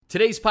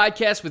Today's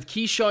podcast with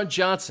Keyshawn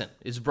Johnson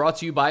is brought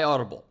to you by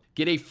Audible.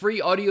 Get a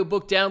free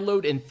audiobook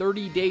download and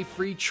 30-day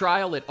free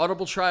trial at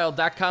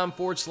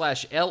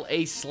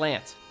audibletrial.com/LA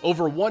Slant.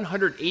 Over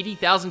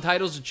 180,000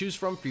 titles to choose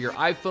from for your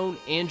iPhone,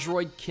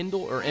 Android,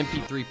 Kindle, or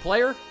MP3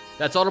 player.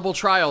 That's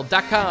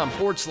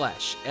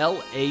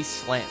audibletrial.com/LA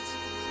Slant.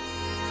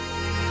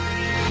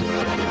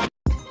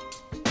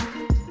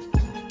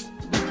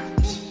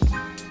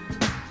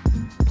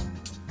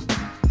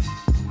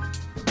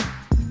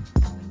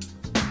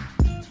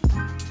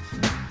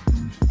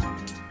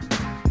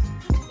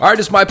 All right,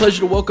 it's my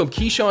pleasure to welcome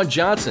Keyshawn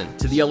Johnson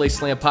to the LA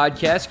Slant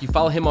Podcast. You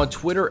follow him on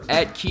Twitter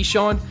at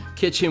Keyshawn.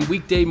 Catch him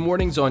weekday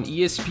mornings on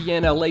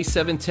ESPN LA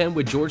 710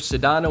 with George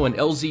Sedano and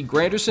LZ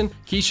Granderson.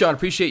 Keyshawn,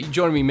 appreciate you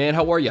joining me, man.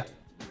 How are you?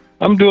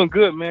 I'm doing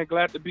good, man.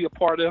 Glad to be a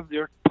part of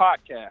your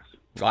podcast.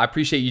 Well, I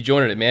appreciate you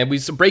joining it, man. We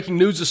have some breaking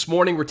news this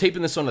morning. We're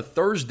taping this on a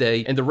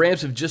Thursday, and the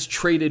Rams have just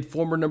traded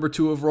former number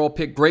 2 overall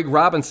pick Greg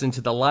Robinson to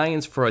the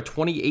Lions for a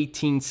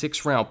 2018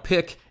 sixth-round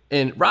pick.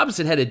 And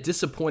Robinson had a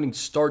disappointing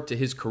start to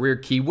his career,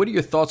 Key. What are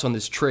your thoughts on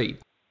this trade?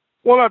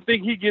 Well, I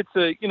think he gets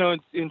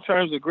in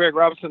terms of Greg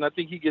Robinson, I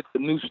think he gets a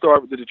new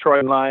start with the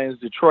Detroit Lions.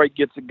 Detroit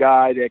gets a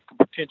guy that could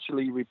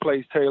potentially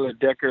replace Taylor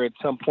Decker at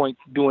some point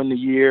during the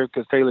year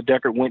because Taylor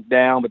Decker went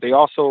down. But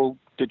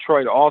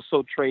Detroit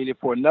also traded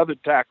for another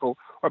tackle,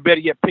 or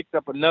better yet, picked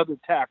up another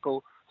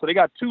tackle. So they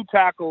got 2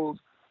 tackles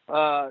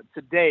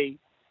today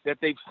that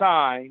they've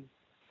signed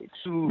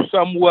to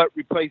somewhat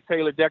replace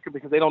Taylor Decker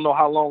because they don't know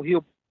how long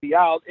he'll be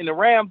out. And the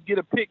Rams get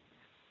a pick,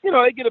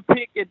 they get a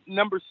pick at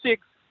number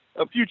 6,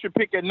 a future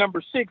pick at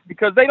number 6,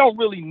 because they don't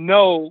really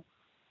know,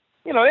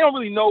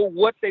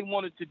 what they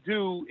wanted to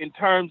do in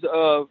terms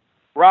of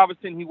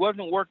Robinson. He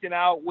wasn't working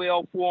out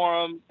well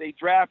for them. They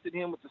drafted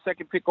him with the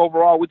 2nd pick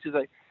overall, which is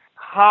a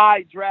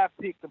high draft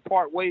pick to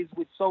part ways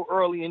with so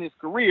early in his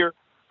career.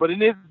 But in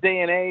this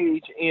day and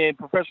age in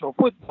professional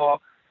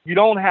football, you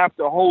don't have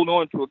to hold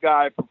on to a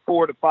guy for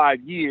 4 to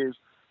 5 years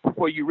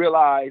before you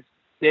realize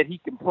that he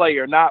can play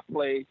or not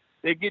play.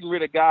 They're getting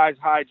rid of guys'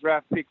 high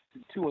draft picks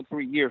in 2 and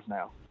 3 years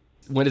now.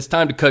 When it's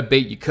time to cut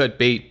bait, you cut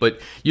bait. But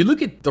you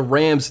look at the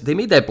Rams, they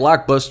made that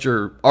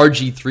blockbuster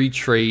RG3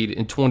 trade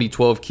in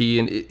 2012, Key,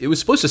 and it was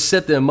supposed to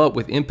set them up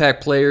with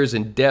impact players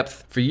and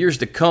depth for years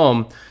to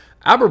come.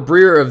 Albert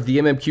Breer of the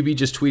MMQB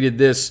just tweeted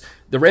this: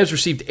 the Rams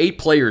received 8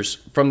 players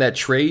from that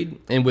trade,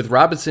 and with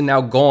Robinson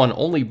now gone,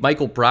 only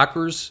Michael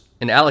Brockers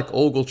and Alec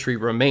Ogletree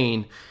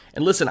remain.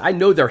 And listen, I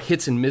know there are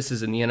hits and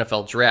misses in the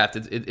NFL draft.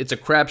 It's a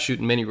crapshoot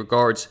in many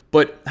regards.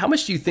 But how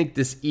much do you think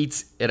this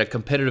eats at a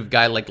competitive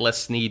guy like Les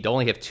Snead to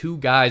only have 2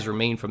 guys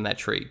remain from that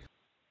trade?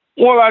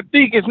 Well, I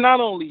think it's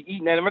not only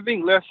eating at him. I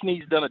think Les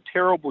Snead's done a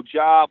terrible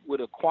job with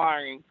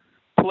acquiring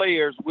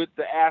players with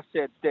the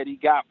assets that he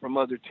got from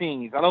other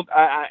teams. And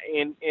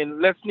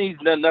Les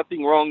Snead's done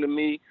nothing wrong to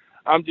me.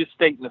 I'm just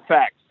stating the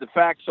facts. The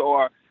facts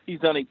are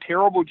he's done a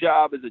terrible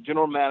job as a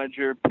general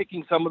manager,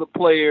 picking some of the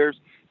players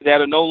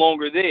that are no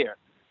longer there.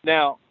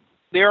 Now,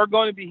 there are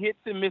going to be hits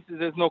and misses,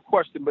 there's no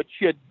question, but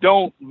you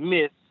don't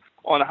miss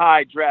on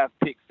high draft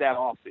picks that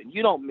often.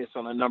 You don't miss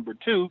on a number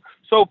 2.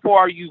 So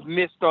far, you've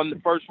missed on the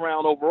first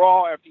round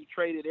overall after you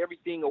traded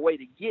everything away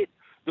to get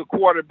the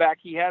quarterback.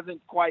 He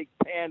hasn't quite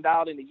panned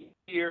out in a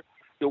year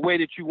the way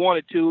that you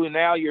wanted to, and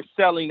now you're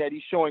selling that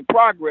he's showing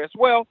progress.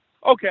 Well,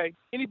 okay,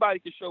 anybody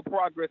can show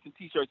progress in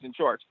T-shirts and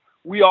charts.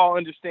 We all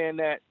understand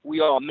that.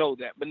 We all know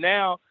that. But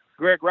now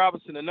Greg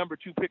Robinson, the number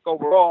 2 pick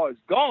overall, is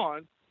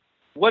gone.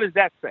 What does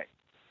that say?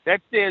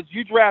 That says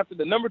you drafted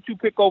the number 2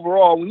 pick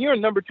overall. When you're a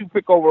number 2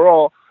 pick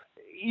overall,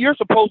 you're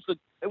supposed to,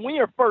 and when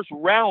you're a first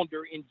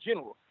rounder in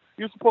general,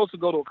 you're supposed to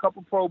go to a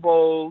couple Pro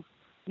Bowls,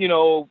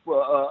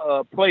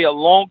 play a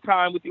long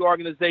time with the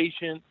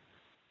organization.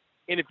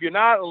 And if you're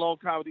not a long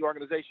time with the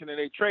organization and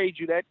they trade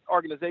you, that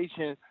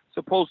organization is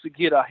supposed to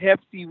get a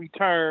hefty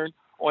return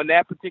on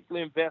that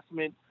particular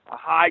investment, a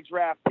high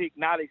draft pick,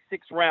 not a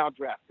 6th-round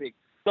draft pick.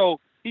 So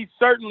he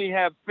certainly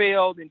have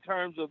failed in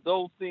terms of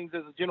those things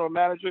as a general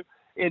manager,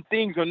 and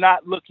things are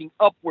not looking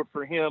upward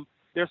for him.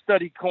 They're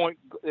steady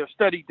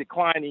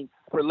declining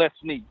for Les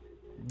Snead.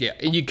 Yeah,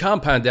 and you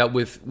compound that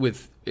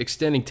with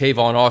extending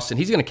Tavon Austin.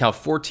 He's going to count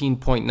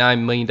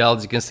 $14.9 million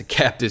against the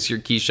cap this year,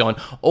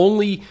 Keyshawn.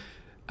 Only,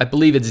 I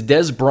believe it's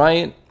Des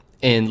Bryant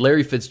and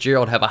Larry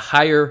Fitzgerald have a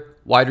higher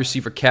wide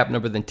receiver cap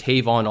number than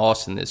Tavon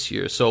Austin this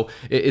year. So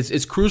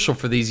it's crucial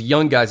for these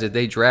young guys that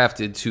they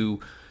drafted to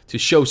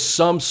show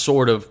some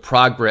sort of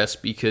progress,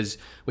 because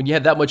when you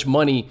have that much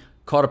money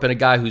caught up in a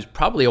guy who's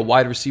probably a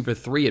wide receiver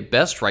 3 at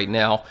best right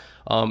now,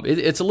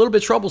 it's a little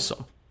bit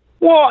troublesome.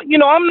 Well,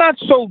 I'm not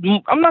so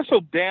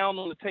down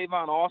on the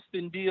Tavon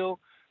Austin deal,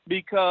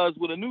 because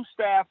with a new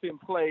staff in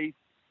place,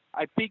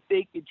 I think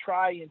they could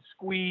try and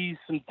squeeze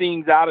some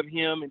things out of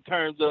him in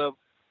terms of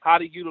how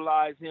to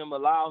utilize him,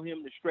 allow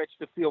him to stretch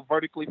the field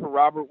vertically for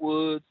Robert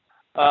Woods.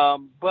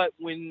 But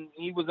when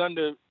he was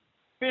under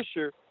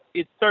Fisher,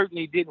 it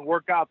certainly didn't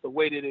work out the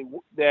way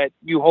that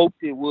you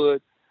hoped it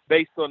would,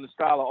 based on the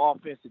style of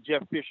offense that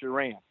Jeff Fisher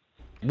ran.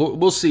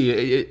 We'll see.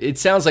 It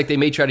sounds like they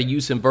may try to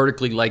use him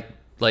vertically like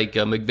like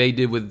McVay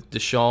did with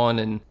Deshaun,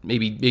 and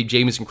maybe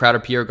Jamison Crowder,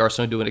 Pierre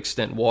Garçon to an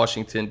extent in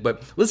Washington.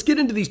 But let's get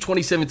into these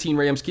 2017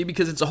 Rams, Key,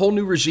 because it's a whole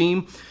new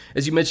regime.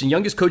 As you mentioned,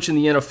 youngest coach in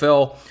the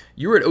NFL.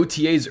 You were at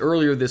OTAs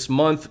earlier this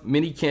month.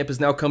 Minicamp has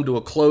now come to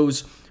a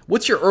close.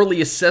 What's your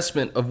early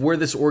assessment of where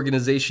this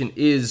organization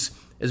is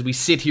as we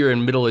sit here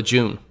in middle of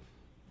June?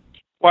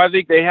 Well, I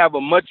think they have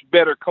a much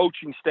better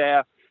coaching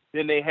staff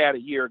than they had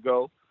a year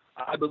ago.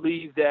 I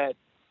believe that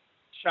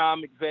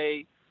Sean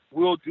McVay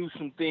will do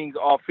some things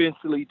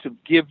offensively to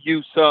give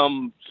you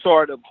some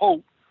sort of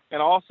hope.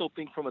 And I also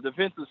think from a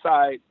defensive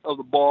side of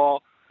the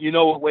ball, you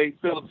know what Wade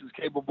Phillips is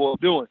capable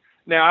of doing.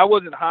 Now, I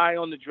wasn't high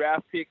on the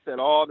draft picks at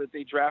all that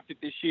they drafted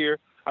this year.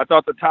 I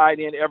thought the tight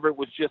end Everett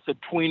was just a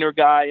tweener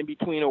guy in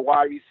between a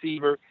wide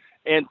receiver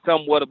and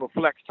somewhat of a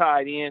flex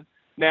tight end.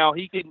 Now,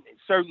 he can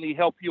certainly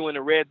help you in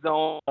the red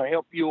zone or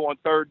help you on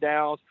third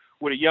downs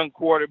with a young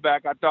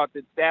quarterback. I thought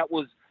that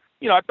was,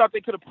 I thought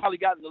they could have probably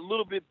gotten a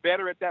little bit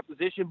better at that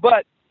position,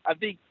 but I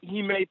think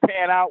he may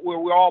pan out where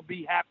we'll all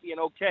be happy and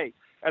okay.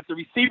 At the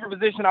receiver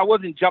position,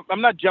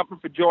 I'm not jumping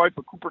for joy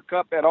for Cooper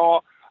Kupp at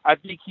all. I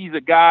think he's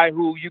a guy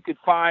who you could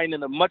find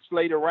in the much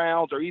later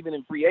rounds or even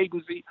in free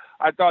agency.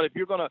 I thought if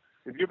you're gonna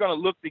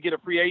look to get a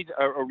free agent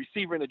or a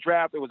receiver in the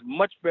draft, there was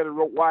much better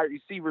wide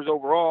receivers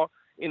overall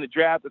in the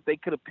draft that they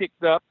could have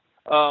picked up.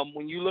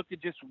 When you look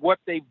at just what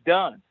they've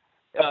done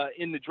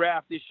in the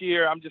draft this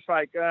year, I'm just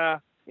like,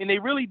 and they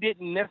really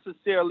didn't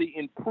necessarily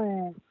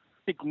improve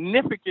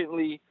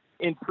significantly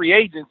in free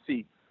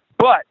agency,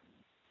 but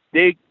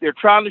they're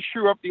trying to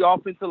shore up the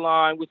offensive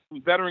line with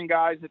some veteran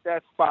guys at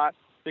that spot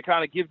to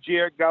kind of give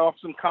Jared Goff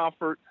some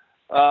comfort.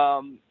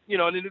 And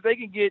if they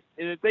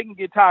can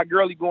get Todd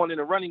Gurley going in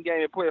the running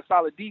game and play a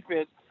solid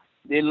defense,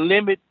 then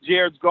limit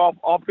Jared Goff's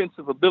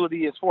offensive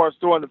ability as far as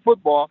throwing the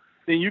football,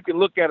 then you can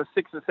look at a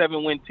 6 or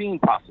 7 win team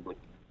possibly.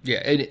 Yeah,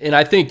 and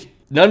I think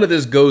none of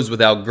this goes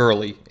without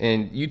Gurley.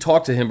 And you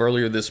talked to him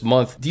earlier this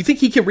month. Do you think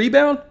he can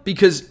rebound?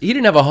 Because he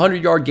didn't have a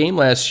 100-yard game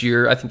last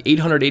year. I think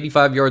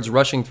 885 yards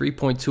rushing,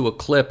 3.2 a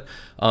clip.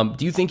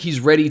 Do you think he's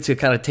ready to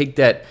kind of take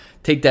that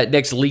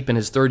next leap in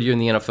his third year in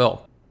the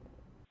NFL?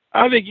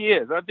 I think he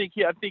is. I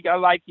think I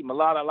like him a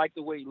lot. I like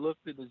the way he looks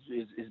at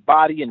his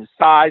body and his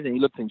size, and he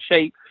looks in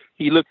shape.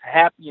 He looks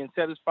happy and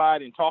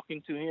satisfied in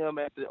talking to him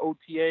at the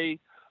OTA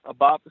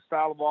about the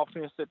style of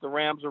offense that the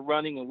Rams are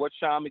running and what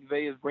Sean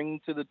McVay is bringing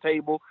to the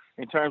table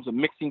in terms of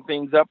mixing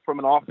things up from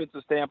an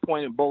offensive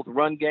standpoint in both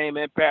run game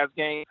and pass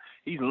game.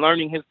 He's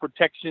learning his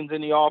protections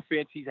in the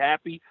offense. He's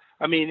happy.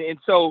 And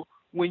so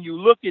when you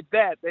look at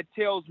that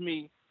tells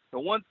me, the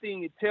one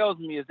thing it tells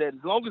me is that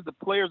as long as the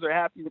players are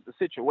happy with the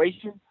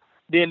situation,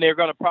 then they're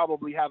going to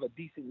probably have a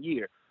decent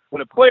year.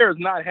 When a player is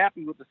not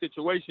happy with the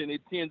situation,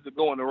 it tends to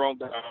go in the wrong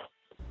direction.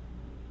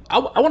 I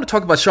want to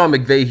talk about Sean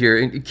McVay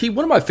here. And Key,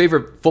 one of my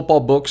favorite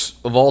football books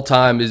of all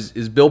time is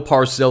Bill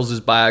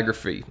Parcells'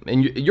 biography.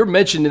 And you're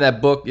mentioned in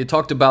that book. You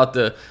talked about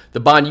the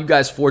bond you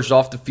guys forged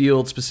off the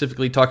field,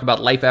 specifically talked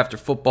about life after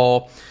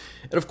football.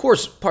 And of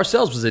course,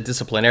 Parcells was a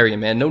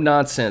disciplinarian, man, no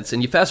nonsense.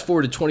 And you fast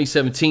forward to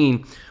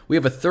 2017, we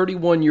have a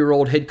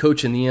 31-year-old head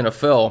coach in the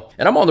NFL.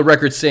 And I'm on the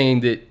record saying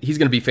that he's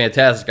going to be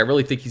fantastic. I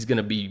really think he's going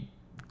to be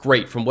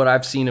great from what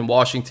I've seen in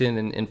Washington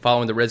and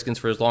following the Redskins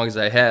for as long as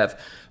I have.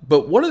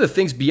 But one of the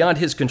things beyond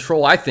his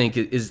control, I think,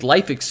 is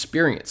life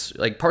experience.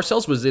 Like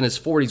Parcells was in his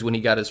 40s when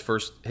he got his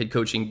first head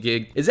coaching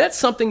gig. Is that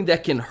something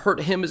that can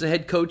hurt him as a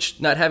head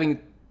coach, not having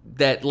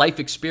that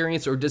life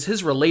experience, or does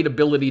his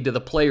relatability to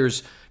the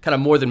players kind of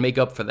more than make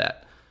up for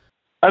that?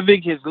 I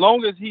think as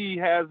long as he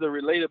has the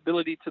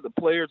relatability to the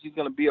players, he's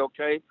going to be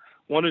okay.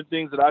 One of the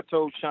things that I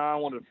told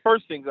Sean, one of the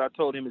first things I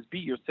told him is be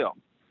yourself.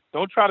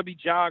 Don't try to be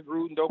John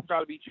Gruden. Don't try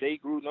to be Jay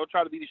Gruden. Don't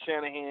try to be the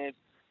Shanahans.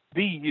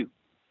 Be you.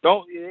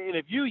 And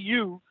if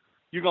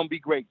you're going to be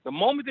great. The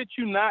moment that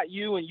you're not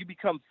you and you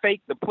become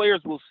fake, the players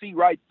will see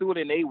right through it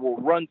and they will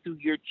run through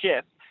your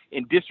chest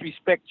and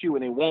disrespect you,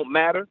 and it won't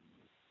matter.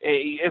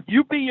 If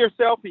you be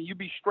yourself and you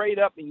be straight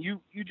up and you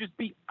just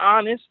be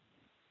honest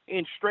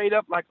and straight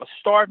up like a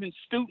starving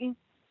student,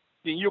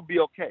 then you'll be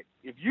okay.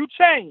 If you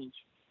change,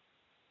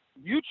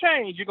 you're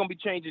going to be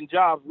changing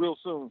jobs real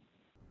soon.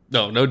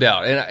 No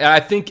doubt, and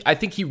I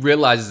think he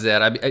realizes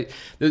that.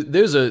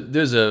 There's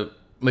a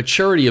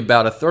maturity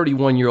about a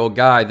 31-year-old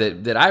guy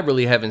that I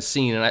really haven't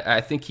seen, and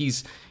I think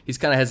he's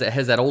kind of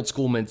has that old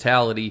school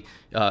mentality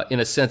in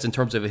a sense in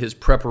terms of his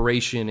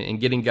preparation and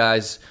getting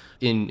guys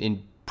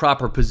in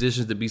proper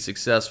positions to be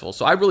successful.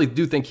 So I really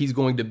do think he's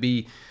going to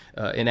be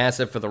an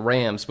asset for the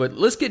Rams. But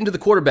let's get into the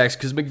quarterbacks,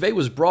 because McVay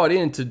was brought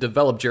in to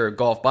develop Jared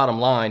Goff,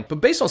 bottom line.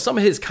 But based on some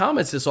of his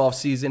comments this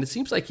offseason, it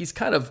seems like he's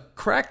kind of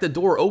cracked the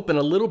door open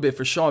a little bit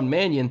for Sean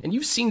Mannion. And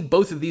you've seen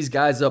both of these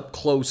guys up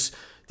close.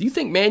 Do you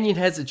think Mannion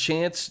has a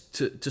chance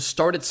to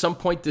start at some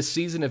point this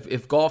season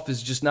if Goff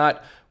is just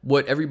not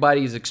what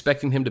everybody is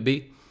expecting him to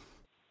be?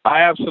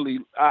 I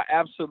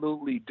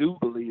absolutely do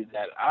believe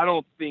that. I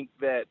don't think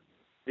that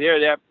they're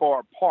that far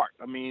apart.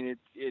 I mean,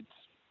 it's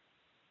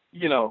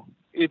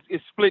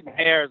splitting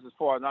hairs as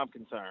far as I'm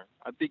concerned.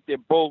 I think they're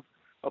both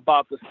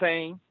about the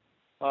same.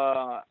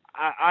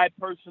 I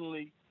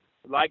personally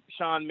like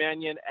Sean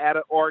Mannion out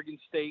of Oregon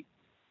State.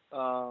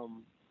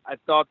 I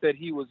thought that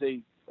he was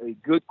a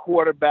good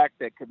quarterback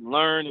that could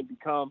learn and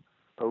become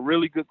a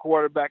really good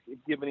quarterback if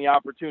given the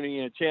opportunity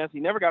and a chance. He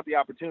never got the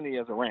opportunity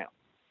as a Ram.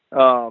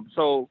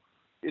 So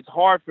it's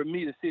hard for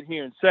me to sit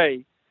here and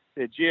say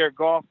that Jared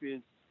Goff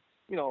is,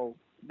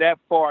 that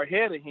far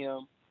ahead of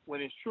him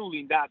when it's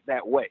truly not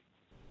that way.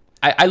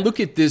 I look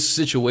at this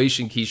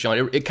situation,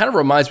 Keyshawn. It kind of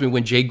reminds me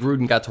when Jay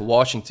Gruden got to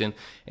Washington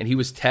and he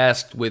was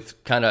tasked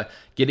with kind of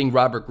getting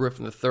Robert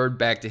Griffin III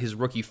back to his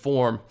rookie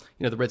form.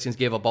 The Redskins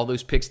gave up all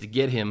those picks to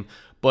get him,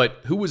 but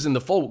who was in the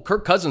fold?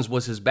 Kirk Cousins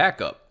was his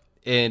backup.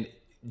 And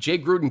Jay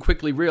Gruden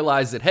quickly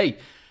realized that, hey,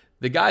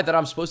 the guy that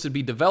I'm supposed to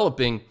be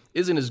developing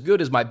isn't as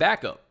good as my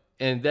backup.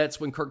 And that's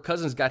when Kirk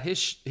Cousins got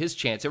his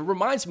chance. It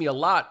reminds me a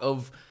lot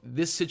of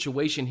this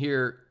situation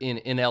here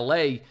in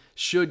L.A.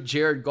 Should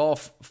Jared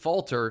Goff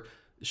falter,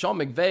 Sean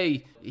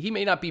McVay, he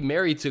may not be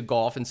married to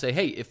Goff and say,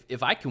 hey,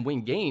 if I can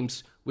win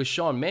games with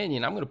Sean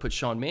Mannion, I'm going to put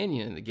Sean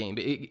Mannion in the game.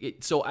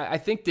 So I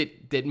think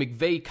that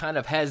McVay kind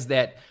of has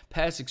that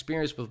past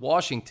experience with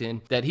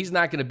Washington, that he's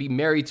not going to be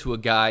married to a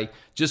guy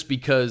just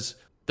because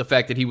the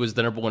fact that he was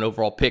the number one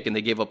overall pick and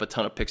they gave up a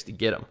ton of picks to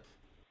get him.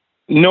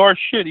 Nor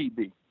should he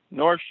be.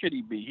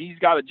 He's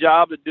got a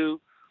job to do,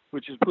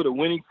 which is put a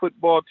winning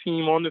football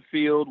team on the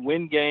field,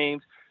 win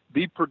games,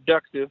 be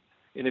productive.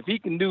 And if he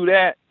can do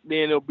that, then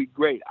it'll be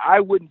great. I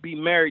wouldn't be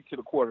married to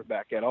the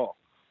quarterback at all.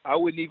 I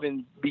wouldn't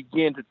even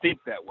begin to think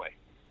that way.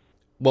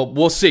 Well,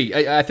 we'll see.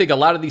 I think a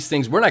lot of these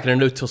things we're not going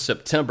to know till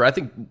September. I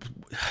think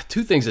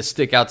two things that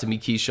stick out to me,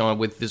 Keyshawn,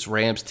 with this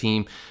Rams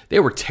team: they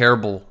were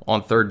terrible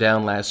on third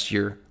down last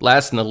year,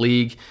 last in the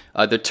league.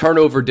 The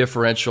turnover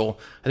differential,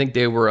 I think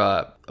they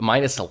were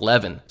minus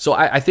 11. So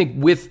I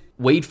think with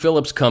Wade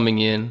Phillips coming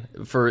in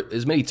for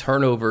as many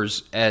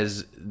turnovers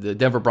as the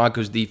Denver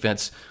Broncos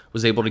defense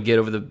was able to get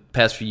over the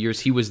past few years,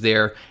 he was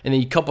there. And then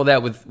you couple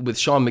that with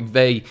Sean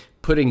McVay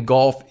putting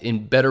Goff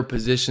in better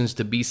positions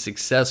to be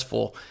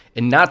successful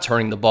and not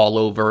turning the ball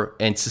over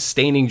and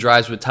sustaining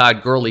drives with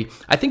Todd Gurley.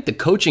 I think the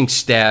coaching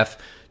staff,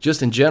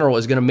 just in general,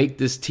 is going to make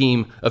this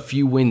team a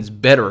few wins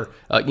better.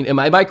 Am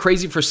I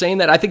crazy for saying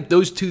that? I think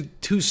those two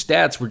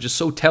stats were just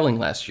so telling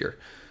last year.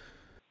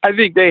 I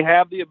think they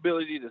have the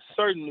ability to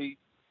certainly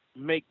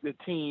make the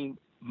team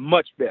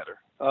much better.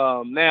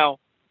 Now,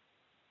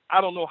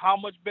 I don't know how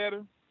much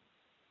better,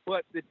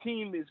 but the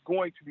team is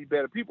going to be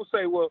better. People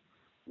say, well,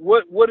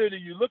 what are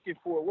you looking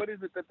for? What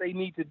is it that they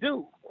need to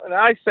do? And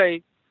I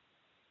say,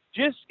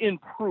 just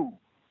improve.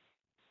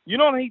 You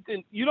don't need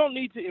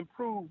to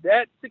improve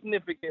that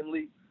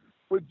significantly,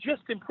 but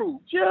just improve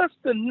just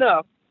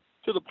enough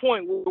to the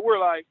point where we're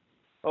like,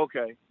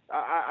 okay,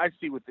 I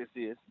see what this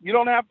is. You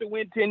don't have to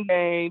win 10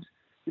 games.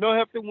 You don't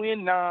have to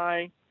win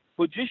 9,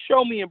 but just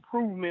show me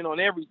improvement on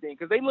everything,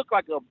 because they look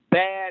like a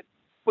bad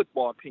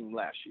football team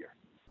last year.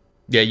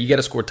 Yeah, you got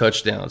to score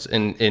touchdowns,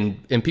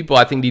 and people,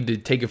 I think, need to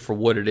take it for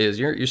what it is.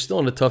 You're still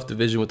in a tough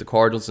division with the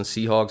Cardinals and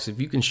Seahawks.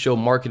 If you can show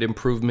market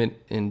improvement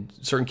in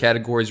certain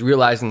categories,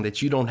 realizing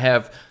that you don't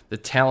have the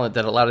talent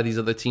that a lot of these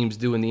other teams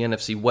do in the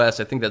NFC West,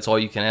 I think that's all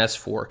you can ask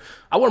for.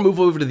 I want to move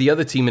over to the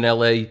other team in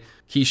LA,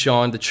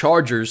 Keyshawn, the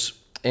Chargers,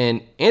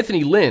 and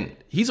Anthony Lynn.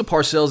 He's a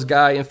Parcells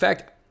guy. In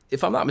fact,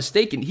 if I'm not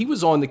mistaken, he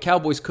was on the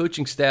Cowboys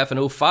coaching staff in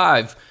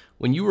 2005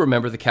 when you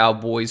remember the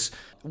Cowboys.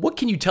 What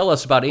can you tell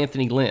us about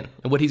Anthony Lynn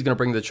and what he's going to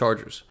bring to the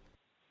Chargers?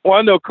 Well,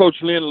 I know Coach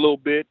Lynn a little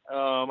bit.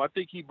 I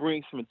think he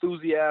brings some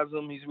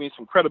enthusiasm, he brings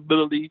some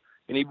credibility,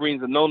 and he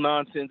brings a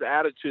no-nonsense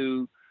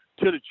attitude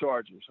to the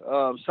Chargers,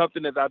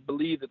 something that I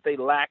believe that they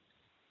lacked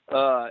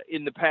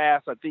in the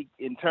past. I think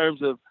in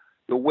terms of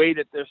the way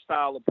that their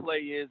style of play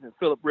is, and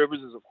Phillip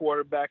Rivers is a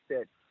quarterback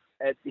that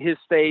at his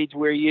stage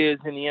where he is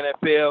in the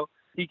NFL,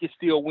 he can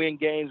still win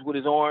games with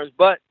his arms,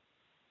 but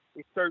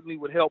it certainly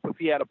would help if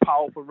he had a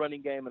powerful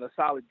running game and a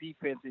solid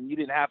defense, and you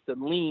didn't have to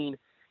lean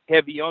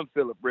heavy on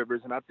Phillip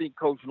Rivers. And I think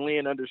Coach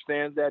Lynn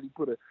understands that. He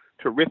put a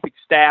terrific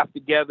staff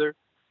together.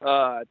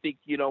 I think,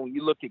 when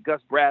you look at Gus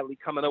Bradley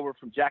coming over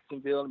from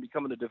Jacksonville and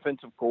becoming a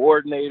defensive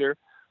coordinator,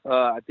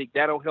 I think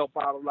that'll help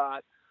out a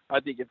lot. I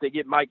think if they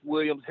get Mike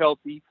Williams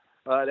healthy,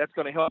 that's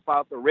going to help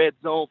out the red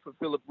zone for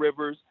Phillip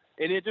Rivers.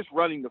 And then just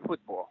running the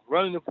football.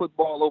 Running the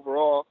football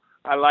overall,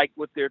 I like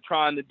what they're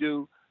trying to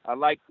do. I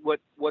like what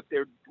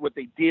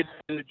they did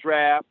in the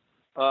draft.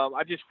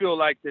 I just feel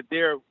like that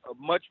they're a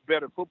much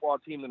better football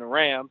team than the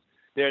Rams.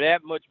 They're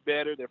that much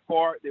better.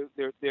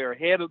 They're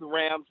ahead of the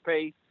Rams'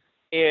 pace.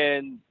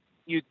 And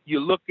you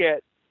look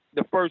at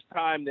the first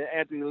time that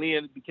Anthony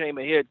Lynn became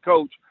a head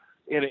coach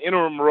in an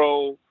interim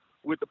role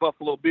with the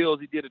Buffalo Bills,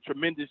 he did a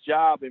tremendous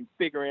job in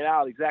figuring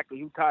out exactly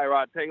who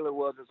Tyrod Taylor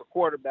was as a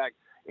quarterback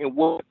and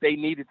what they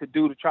needed to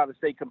do to try to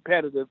stay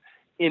competitive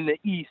in the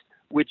East,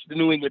 which the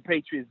New England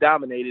Patriots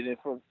dominated. And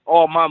for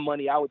all my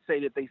money, I would say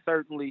that they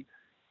certainly,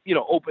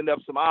 opened up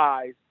some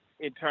eyes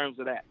in terms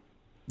of that.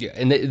 Yeah,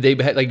 and they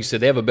like you said,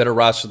 they have a better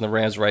roster than the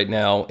Rams right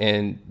now,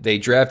 and they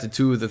drafted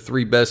 2 of the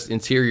 3 best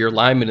interior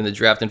linemen in the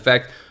draft. In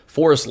fact,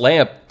 Forrest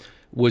Lamp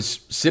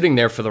was sitting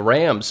there for the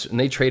Rams, and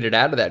they traded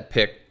out of that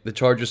pick. The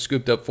Chargers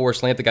scooped up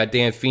Forrest Lamp, the guy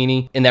Dan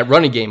Feeney, in that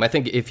running game. I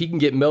think if he can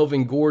get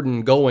Melvin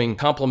Gordon going,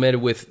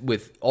 complemented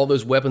with all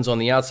those weapons on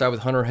the outside with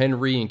Hunter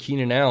Henry and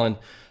Keenan Allen,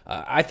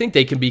 I think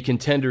they can be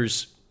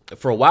contenders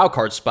for a wild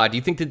card spot. Do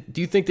you think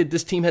that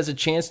this team has a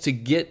chance to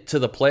get to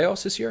the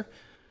playoffs this year?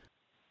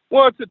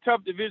 Well, it's a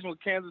tough division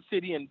with Kansas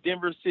City and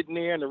Denver sitting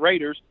there and the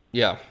Raiders.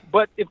 Yeah.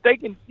 But if they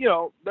can,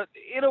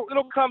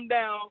 it'll come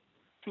down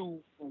to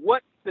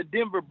what the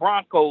Denver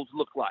Broncos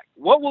look like.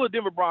 What will the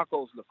Denver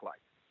Broncos look like?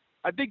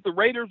 I think the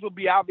Raiders will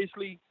be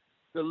obviously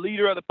the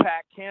leader of the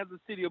pack. Kansas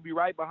City will be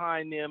right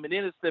behind them. And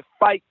then it's the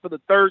fight for the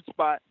third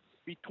spot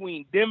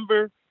between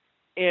Denver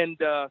and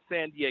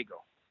San Diego.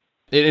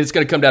 It's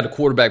going to come down to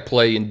quarterback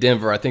play in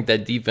Denver. I think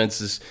that defense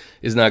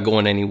is not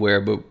going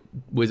anywhere, but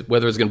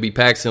whether it's going to be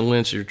Paxton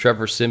Lynch or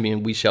Trevor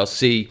Siemian, we shall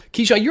see.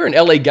 Keyshawn, you're an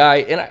LA guy,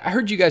 and I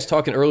heard you guys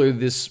talking earlier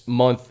this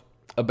month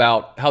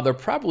about how they're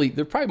probably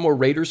more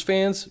Raiders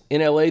fans in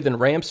LA than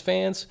Rams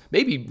fans,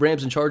 maybe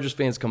Rams and Chargers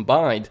fans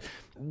combined.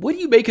 What do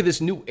you make of this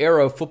new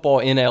era of football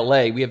in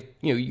LA? We have,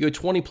 you go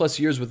 20 plus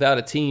years without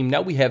a team.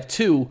 Now we have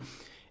two.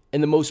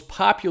 And the most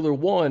popular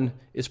one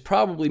is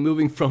probably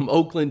moving from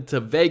Oakland to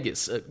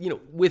Vegas.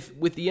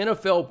 With the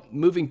NFL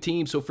moving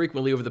teams so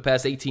frequently over the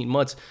past 18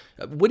 months,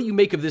 what do you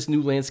make of this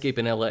new landscape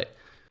in LA?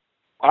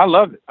 I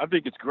love it. I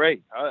think it's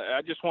great.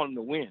 I just want them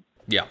to win.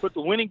 Yeah. Put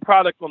the winning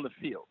product on the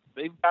field.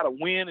 They've got to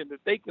win, and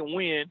if they can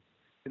win,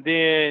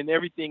 then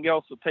everything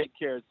else will take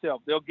care of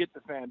itself. They'll get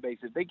the fan base.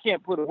 If they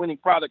can't put a winning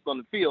product on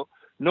the field,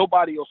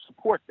 nobody will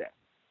support that.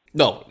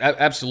 No,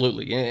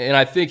 absolutely. And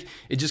I think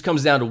it just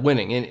comes down to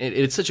winning. And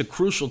it's such a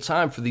crucial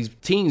time for these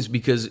teams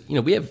because,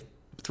 we have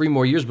 3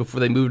 more years before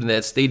they move to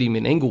that stadium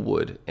in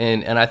Inglewood.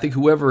 And I think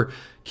whoever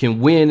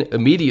can win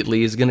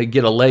immediately is going to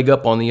get a leg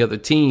up on the other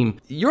team.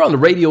 You're on the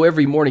radio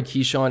every morning,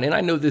 Keyshawn, and I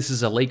know this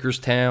is a Lakers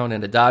town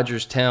and a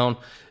Dodgers town.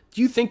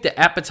 Do you think the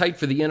appetite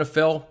for the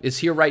NFL is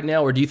here right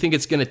now, or do you think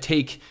it's going to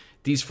take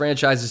these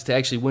franchises to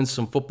actually win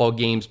some football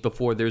games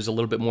before there's a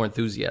little bit more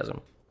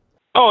enthusiasm?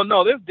 Oh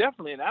no, there's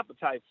definitely an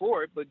appetite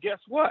for it, but guess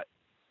what?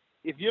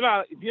 If you're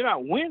not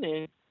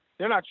winning,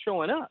 they're not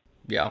showing up.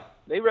 Yeah.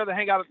 They'd rather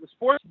hang out at the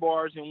sports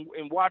bars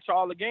and watch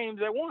all the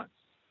games at once.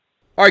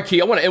 All right, Key,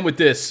 I want to end with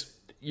this.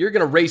 You're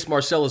going to race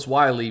Marcellus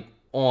Wiley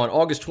on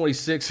August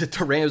 26th at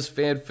the Rams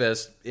Fan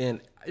Fest, and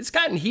it's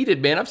gotten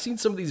heated, man. I've seen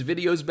some of these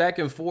videos back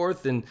and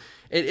forth, and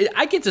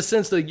I get the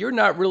sense that you're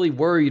not really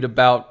worried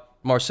about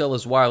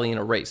Marcellus Wiley in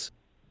a race.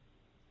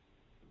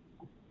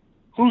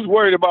 Who's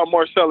worried about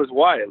Marcellus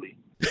Wiley?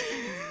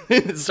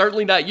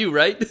 Certainly not you,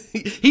 right?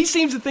 He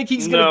seems to think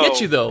he's going to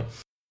get you, though.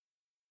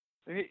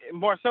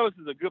 Marcellus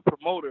is a good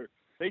promoter.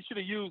 They should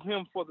have used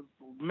him for the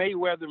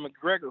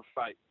Mayweather-McGregor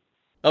fight.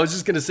 I was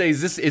just going to say,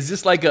 is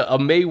this like a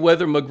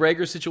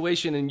Mayweather-McGregor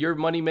situation in your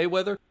money,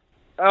 Mayweather?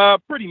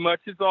 Pretty much.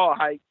 It's all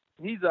hype.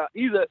 He's a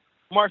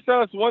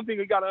Marcellus. One thing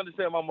we got to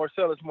understand about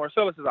Marcellus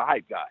is a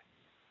hype guy.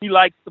 He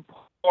likes the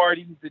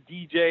parties, the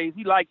DJs.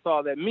 He likes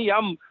all that. Me,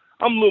 I'm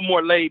a little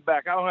more laid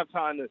back. I don't have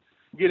time to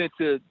get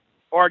into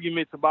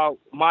arguments about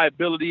my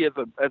ability as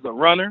a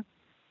runner.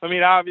 I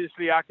mean,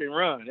 obviously I can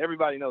run.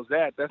 Everybody knows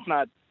that. That's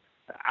not.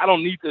 I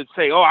don't need to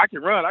say, I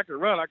can run. No, I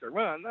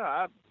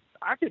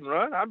can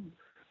run. I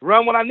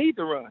run when I need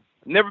to run.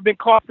 Never been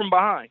caught from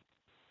behind.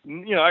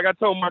 Like I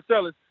told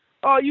Marcellus,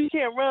 you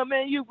can't run,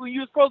 man. When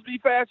you were supposed to be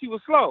fast, you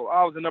were slow.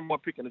 I was the number 1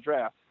 pick in the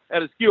draft.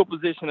 At a skill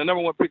position, the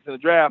number 1 picks in the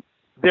draft,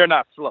 they're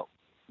not slow.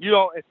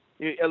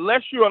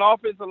 Unless you're an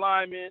offensive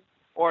lineman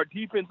or a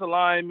defensive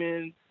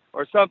lineman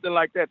or something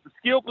like that. The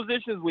skill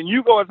positions, when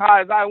you go as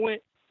high as I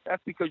went,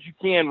 that's because you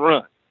can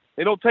run.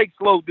 They don't take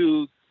slow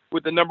dudes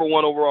with the number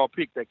 1 overall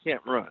pick that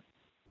can't run.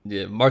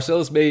 Yeah,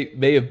 Marcellus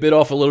may have bit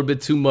off a little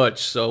bit too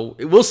much, so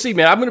we'll see,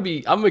 man.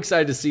 I'm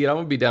excited to see it. I'm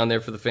gonna be down there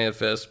for the Fan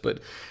Fest, but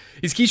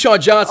he's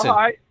Keyshawn Johnson. All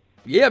right.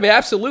 Yeah, man,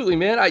 absolutely,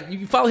 man. You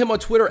can follow him on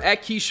Twitter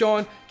at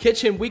Keyshawn.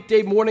 Catch him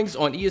weekday mornings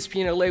on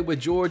ESPN LA with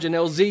George and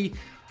LZ.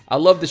 I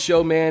love the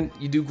show, man.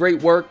 You do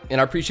great work, and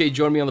I appreciate you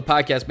joining me on the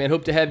podcast, man.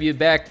 Hope to have you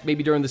back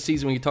maybe during the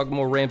season when you talk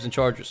more Rams and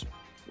Chargers.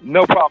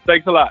 No problem.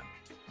 Thanks a lot.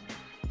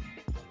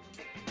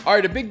 All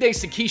right, a big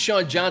thanks to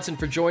Keyshawn Johnson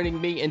for joining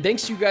me, and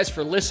thanks to you guys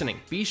for listening.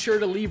 Be sure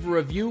to leave a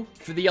review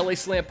for the LA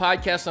Slant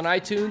Podcast on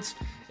iTunes.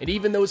 And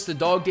even though it's the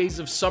dog days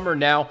of summer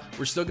now,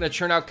 we're still going to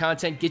churn out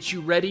content, get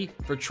you ready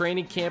for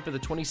training camp of the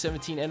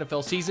 2017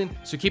 NFL season.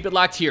 So keep it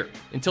locked here.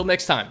 Until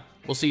next time,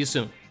 we'll see you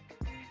soon.